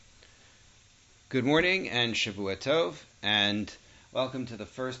Good morning and Shavua Tov, and welcome to the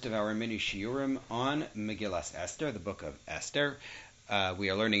first of our mini-shiurim on Megillah Esther, the book of Esther. We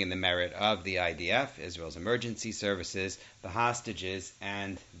are learning in the merit of the IDF, Israel's emergency services, the hostages,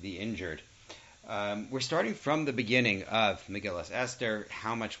 and the injured. We're starting from the beginning of Megillah Esther.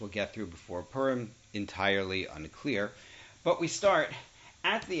 How much we'll get through before Purim, entirely unclear. But we start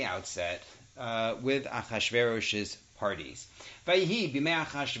at the outset with Achashverosh's parties. Vayhi b'mei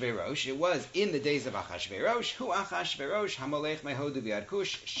Achashverosh, it was in the days of Achashverosh, hu Achashverosh hamalech mehodu v'ad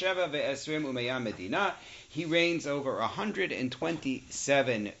kush, sheva ve'esrim u'meya medina. He reigns over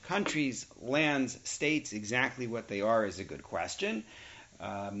 127 countries, lands, states. Exactly what they are is a good question.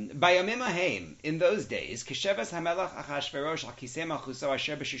 Bayamim haim, in those days, k'shevas hamelach Achashverosh al kisei malchuso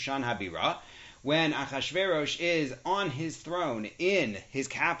asher b'Shushan habira, when Achashverosh is on his throne in his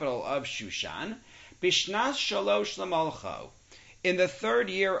capital of Shushan, Bishnas Shalosh Lamalcho, in the third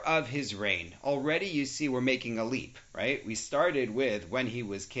year of his reign. Already you see we're making a leap, right? We started with when he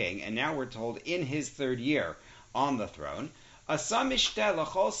was king, and now we're told in his third year on the throne. Asa mishteh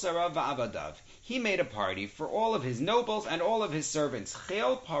lachol sarav va'avadav. He made a party for all of his nobles and all of his servants.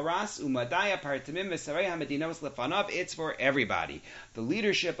 Chel, paras, umadaya, partimim, v'sarei hamedinos lefanav. It's for everybody. The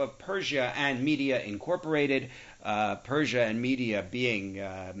leadership of Persia and Media Incorporated, Persia and Media being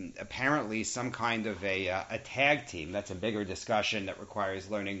apparently some kind of a tag team. That's a bigger discussion that requires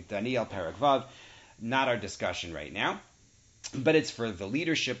learning Daniel Perek Vav. Not our discussion right now. But it's for the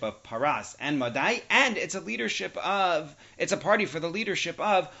leadership of Paras and Madai, and it's a party for the leadership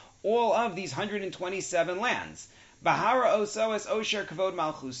of all of these 127 lands. Bahara Oso es Osher Kavod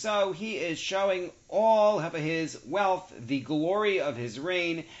Malchuso, he is showing all of his wealth, the glory of his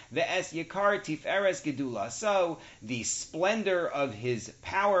reign, the Es Yikar Tiferes Gedula, so the splendor of his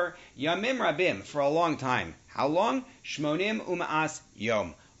power, Yamim Rabim, for a long time. How long? Shmonim Umaas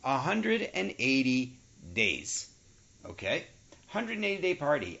Yom, 180 days. Okay? 180-day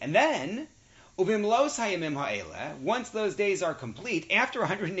party. And then, Uvimlos hayamim ha'eleh, once those days are complete, after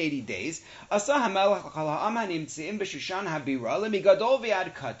 180 days, Asa hamelech l'chal ha'am hanimtzeim b'Shushan habira lemigadol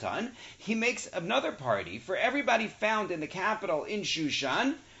v'ad katan, he makes another party for everybody found in the capital in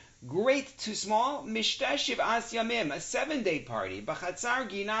Shushan, great to small, mishteh shiv'as yamim, a 7-day party, b'chatzar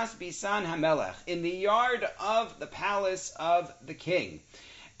ginas bisan hamelech, in the yard of the palace of the king.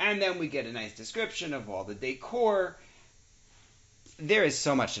 And then we get a nice description of all the decor. There is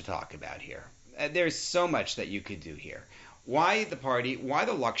so much to talk about here. There's so much that you could do here. Why the party? Why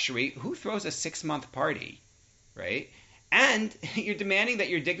the luxury? Who throws a 6-month party, right? And you're demanding that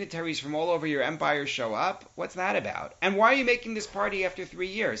your dignitaries from all over your empire show up? What's that about? And why are you making this party after 3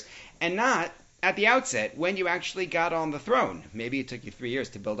 years? And not at the outset when you actually got on the throne. Maybe it took you 3 years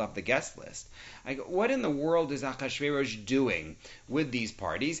to build up the guest list. What in the world is Achashverosh doing with these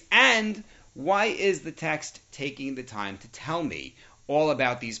parties? And why is the text taking the time to tell me all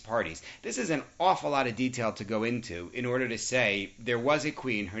about these parties? This is an awful lot of detail to go into in order to say there was a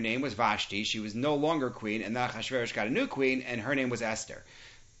queen, her name was Vashti, she was no longer queen, and then Achashverosh got a new queen, and her name was Esther.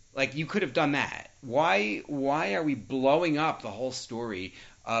 You could have done that. Why are we blowing up the whole story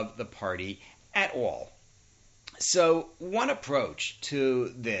of the party at all? So one approach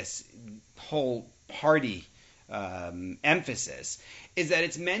to this whole party emphasis is that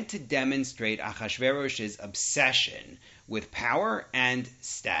it's meant to demonstrate Achashverosh's obsession with power and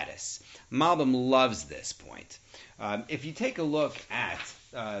status. Malbim loves this point. If you take a look at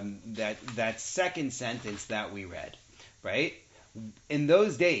that second sentence that we read, right? In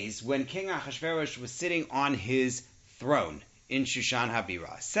those days, when King Achashverosh was sitting on his throne in Shushan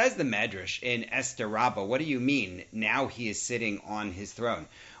Habira, says the Medrash in Esther Rabbah, what do you mean now he is sitting on his throne?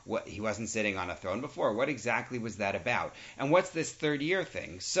 He wasn't sitting on a throne before. What exactly was that about? And what's this third year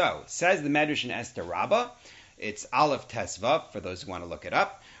thing? So, says the Medrash in Esther Rabbah, it's Aleph Tesvav, for those who want to look it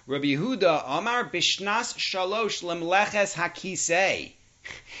up. Rabbi Yehuda Amar Bishnas Shalosh Lemleches Hakisei.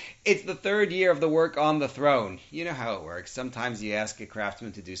 It's the third year of the work on the throne. You know how it works. Sometimes you ask a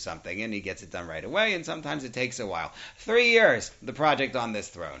craftsman to do something and he gets it done right away, and sometimes it takes a while. 3 years, the project on this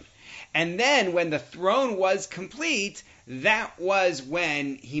throne. And then when the throne was complete, that was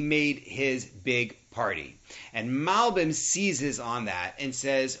when he made his big party. And Malbim seizes on that and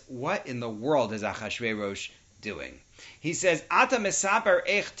says, what in the world is Achashverosh doing? He says, Ata mesaper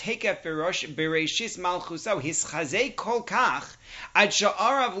ech tekef bereshis malchuso hischazei kol kach ad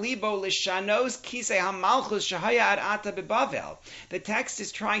sha'arav libo lishanos kisei hamalchus shahaya ad ata bebavel. The text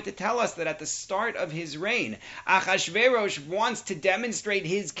is trying to tell us that at the start of his reign, Achashverosh wants to demonstrate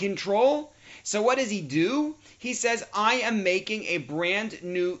his control. So what does he do? He says, I am making a brand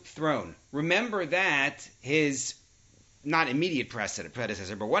new throne. Remember that his not immediate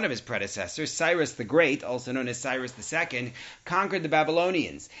predecessor, but one of his predecessors, Cyrus the Great, also known as Cyrus II, conquered the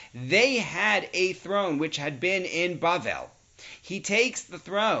Babylonians. They had a throne which had been in Bavel. He takes the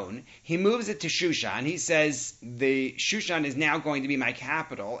throne, he moves it to Shushan. He says, the Shushan is now going to be my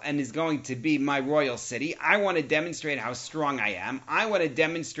capital and is going to be my royal city. I want to demonstrate how strong I am. I want to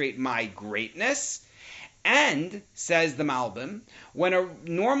demonstrate my greatness. And, says the Malbim,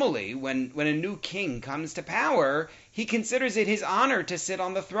 normally when a new king comes to power, he considers it his honor to sit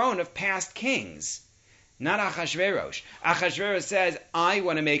on the throne of past kings. Not Achashverosh. Achashverosh says, I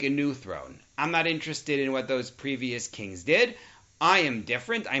want to make a new throne. I'm not interested in what those previous kings did. I am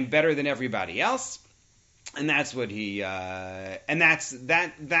different. I'm better than everybody else. And that's what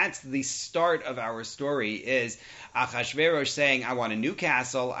that's the start of our story, is Achashverosh saying, I want a new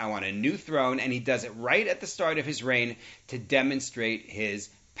castle, I want a new throne, and he does it right at the start of his reign to demonstrate his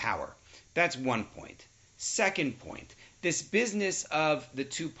power. That's one point. Second point, this business of the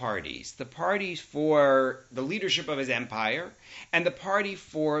two parties, the party for the leadership of his empire and the party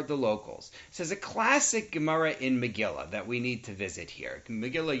for the locals. So there's a classic Gemara in Megillah that we need to visit here.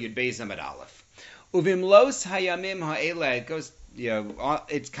 Megillah Yud Beis Amud Aleph. Uvimlos hayamim ha'ele. It goes,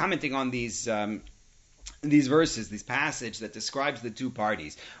 it's commenting on these verses, this passage that describes the two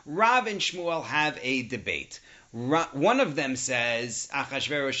parties. Rav and Shmuel have a debate. One of them says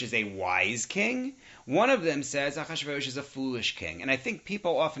Achashverosh is a wise king. One of them says Achashverosh is a foolish king. And I think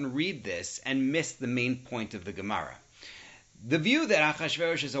people often read this and miss the main point of the Gemara. The view that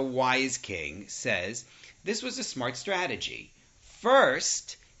Achashverosh is a wise king says this was a smart strategy.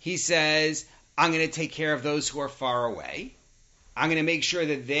 First, he says, I'm going to take care of those who are far away. I'm going to make sure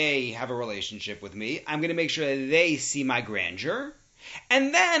that they have a relationship with me. I'm going to make sure that they see my grandeur.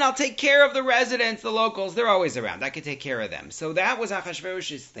 And then I'll take care of the residents, the locals. They're always around. I can take care of them. So that was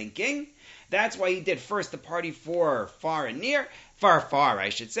Achashverosh's thinking. That's why he did first the party for far and near. Far, I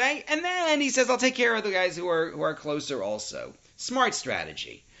should say. And then he says, I'll take care of the guys who are closer also. Smart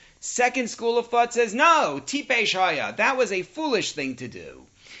strategy. Second school of thought says, no, tipei shaya. That was a foolish thing to do.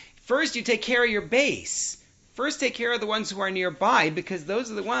 First, you take care of your base. First, take care of the ones who are nearby, because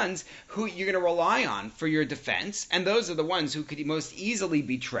those are the ones who you're going to rely on for your defense, and those are the ones who could most easily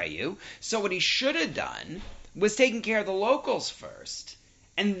betray you. So what he should have done was taking care of the locals first,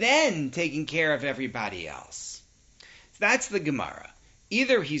 and then taking care of everybody else. So that's the Gemara.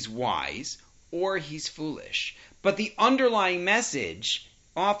 Either he's wise or he's foolish. But the underlying message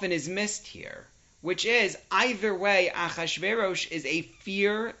often is missed here, which is, either way, Achashverosh is a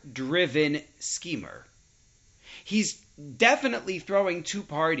fear-driven schemer. He's definitely throwing two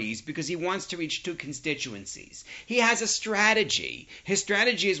parties because he wants to reach two constituencies. He has a strategy. His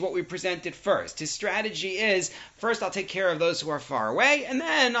strategy is what we presented first. His strategy is, first I'll take care of those who are far away, and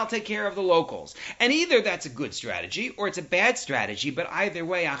then I'll take care of the locals. And either that's a good strategy or it's a bad strategy, but either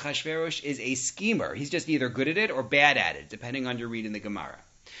way, Achashverosh is a schemer. He's just either good at it or bad at it, depending on your read in the Gemara.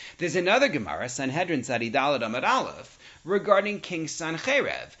 There's another Gemara, Sanhedrin Tzadi Daled Amud Aleph, regarding King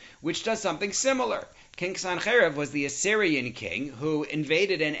Sancherev, which does something similar. King Sancherev was the Assyrian king who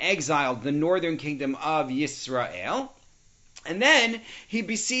invaded and exiled the northern kingdom of Yisrael. And then he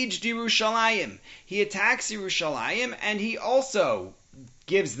besieged Yerushalayim. He attacks Yerushalayim, and he also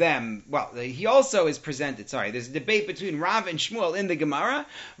gives them, he also is presented, there's a debate between Rav and Shmuel in the Gemara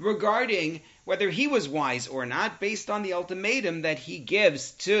regarding whether he was wise or not, based on the ultimatum that he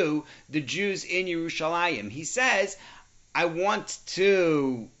gives to the Jews in Yerushalayim. He says, I want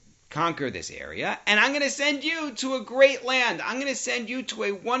to conquer this area, and I'm going to send you to a great land. I'm going to send you to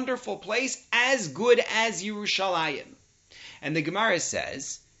a wonderful place as good as Yerushalayim. And the Gemara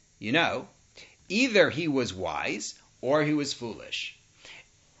says, either he was wise or he was foolish.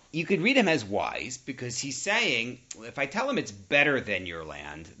 You could read him as wise because he's saying, if I tell them it's better than your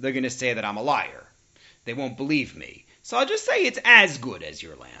land, they're going to say that I'm a liar. They won't believe me. So I'll just say it's as good as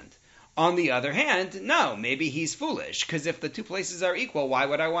your land. On the other hand, no, maybe he's foolish, because if the two places are equal, why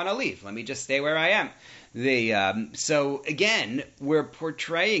would I want to leave? Let me just stay where I am. So again, we're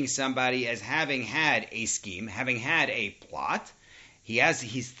portraying somebody as having had a scheme, having had a plot.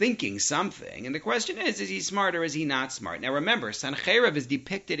 He's thinking something, and the question is he smart or is he not smart? Now remember, Sancherev is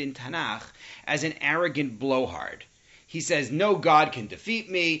depicted in Tanakh as an arrogant blowhard. He says, no God can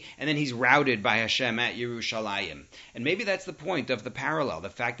defeat me, and then he's routed by Hashem at Yerushalayim. And maybe that's the point of the parallel, the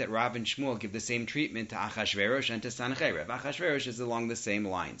fact that Rav and Shmuel give the same treatment to Achashverosh and to Sancherev. Achashverosh is along the same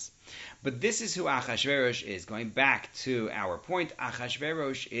lines. But this is who Achashverosh is. Going back to our point,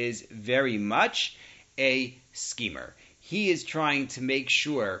 Achashverosh is very much a schemer. He is trying to make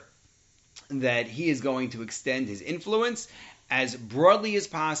sure that he is going to extend his influence as broadly as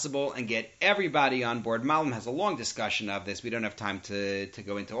possible and get everybody on board. Malbim has a long discussion of this. We don't have time to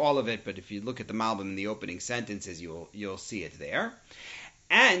go into all of it, but if you look at the Malbim in the opening sentences, you'll see it there.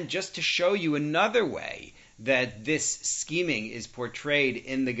 And just to show you another way that this scheming is portrayed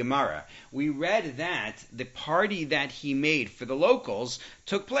in the Gemara, we read that the party that he made for the locals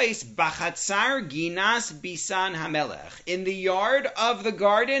took place Bachatzar Ginas Bisan Hamelech, in the yard of the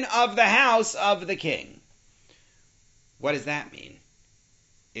garden of the house of the king. What does that mean?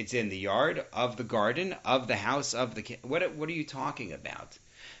 It's in the yard of the garden of the house of the king. What are you talking about?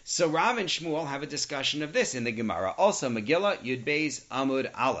 So Rav and Shmuel have a discussion of this in the Gemara. Also, Megillah, Yud Beis,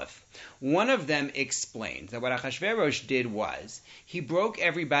 Amud Aleph. One of them explained that what Achashverosh did was he broke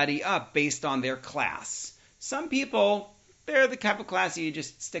everybody up based on their class. Some people, they're the type of class you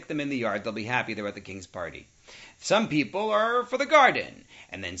just stick them in the yard. They'll be happy they're at the king's party. Some people are for the garden,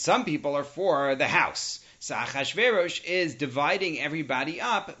 and then some people are for the house. So Achashverosh is dividing everybody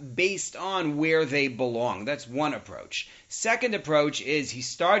up based on where they belong. That's one approach. Second approach is he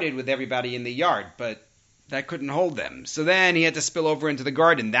started with everybody in the yard, but that couldn't hold them. So then he had to spill over into the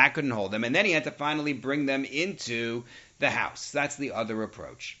garden. That couldn't hold them. And then he had to finally bring them into the house. That's the other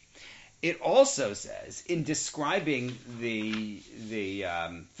approach. It also says, in describing the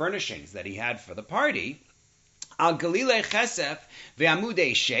furnishings that he had for the party, Al Galilei Chesef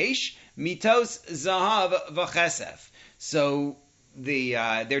ve'amudei sheish mitos zahav v'chesef. So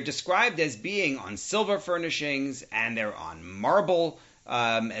they're described as being on silver furnishings, and they're on marble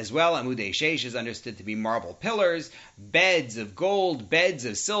as well. Amudei sheish is understood to be marble pillars, beds of gold, beds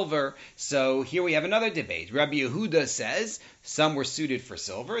of silver. So here we have another debate. Rabbi Yehuda says some were suited for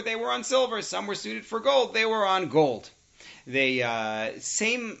silver, they were on silver. Some were suited for gold, they were on gold. They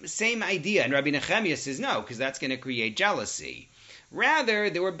same idea, and Rabbi Nehemiah says no, because that's going to create jealousy. Rather,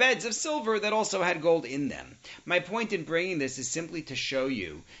 there were beds of silver that also had gold in them. My point in bringing this is simply to show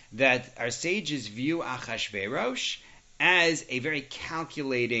you that our sages view Achashverosh as a very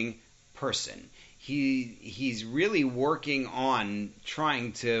calculating person. He's really working on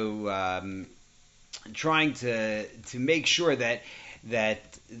trying to make sure that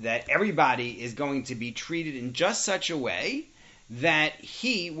everybody is going to be treated in just such a way that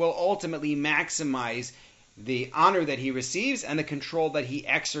he will ultimately maximize the honor that he receives and the control that he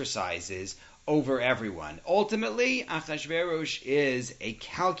exercises over everyone. Ultimately, Achashverosh is a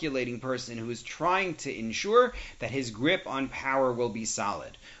calculating person who is trying to ensure that his grip on power will be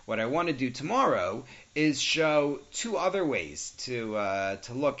solid. What I want to do tomorrow is show two other ways to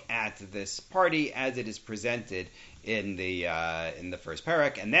look at this party as it is presented in the first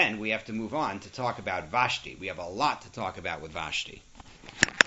Perek, and then we have to move on to talk about Vashti. We have a lot to talk about with Vashti.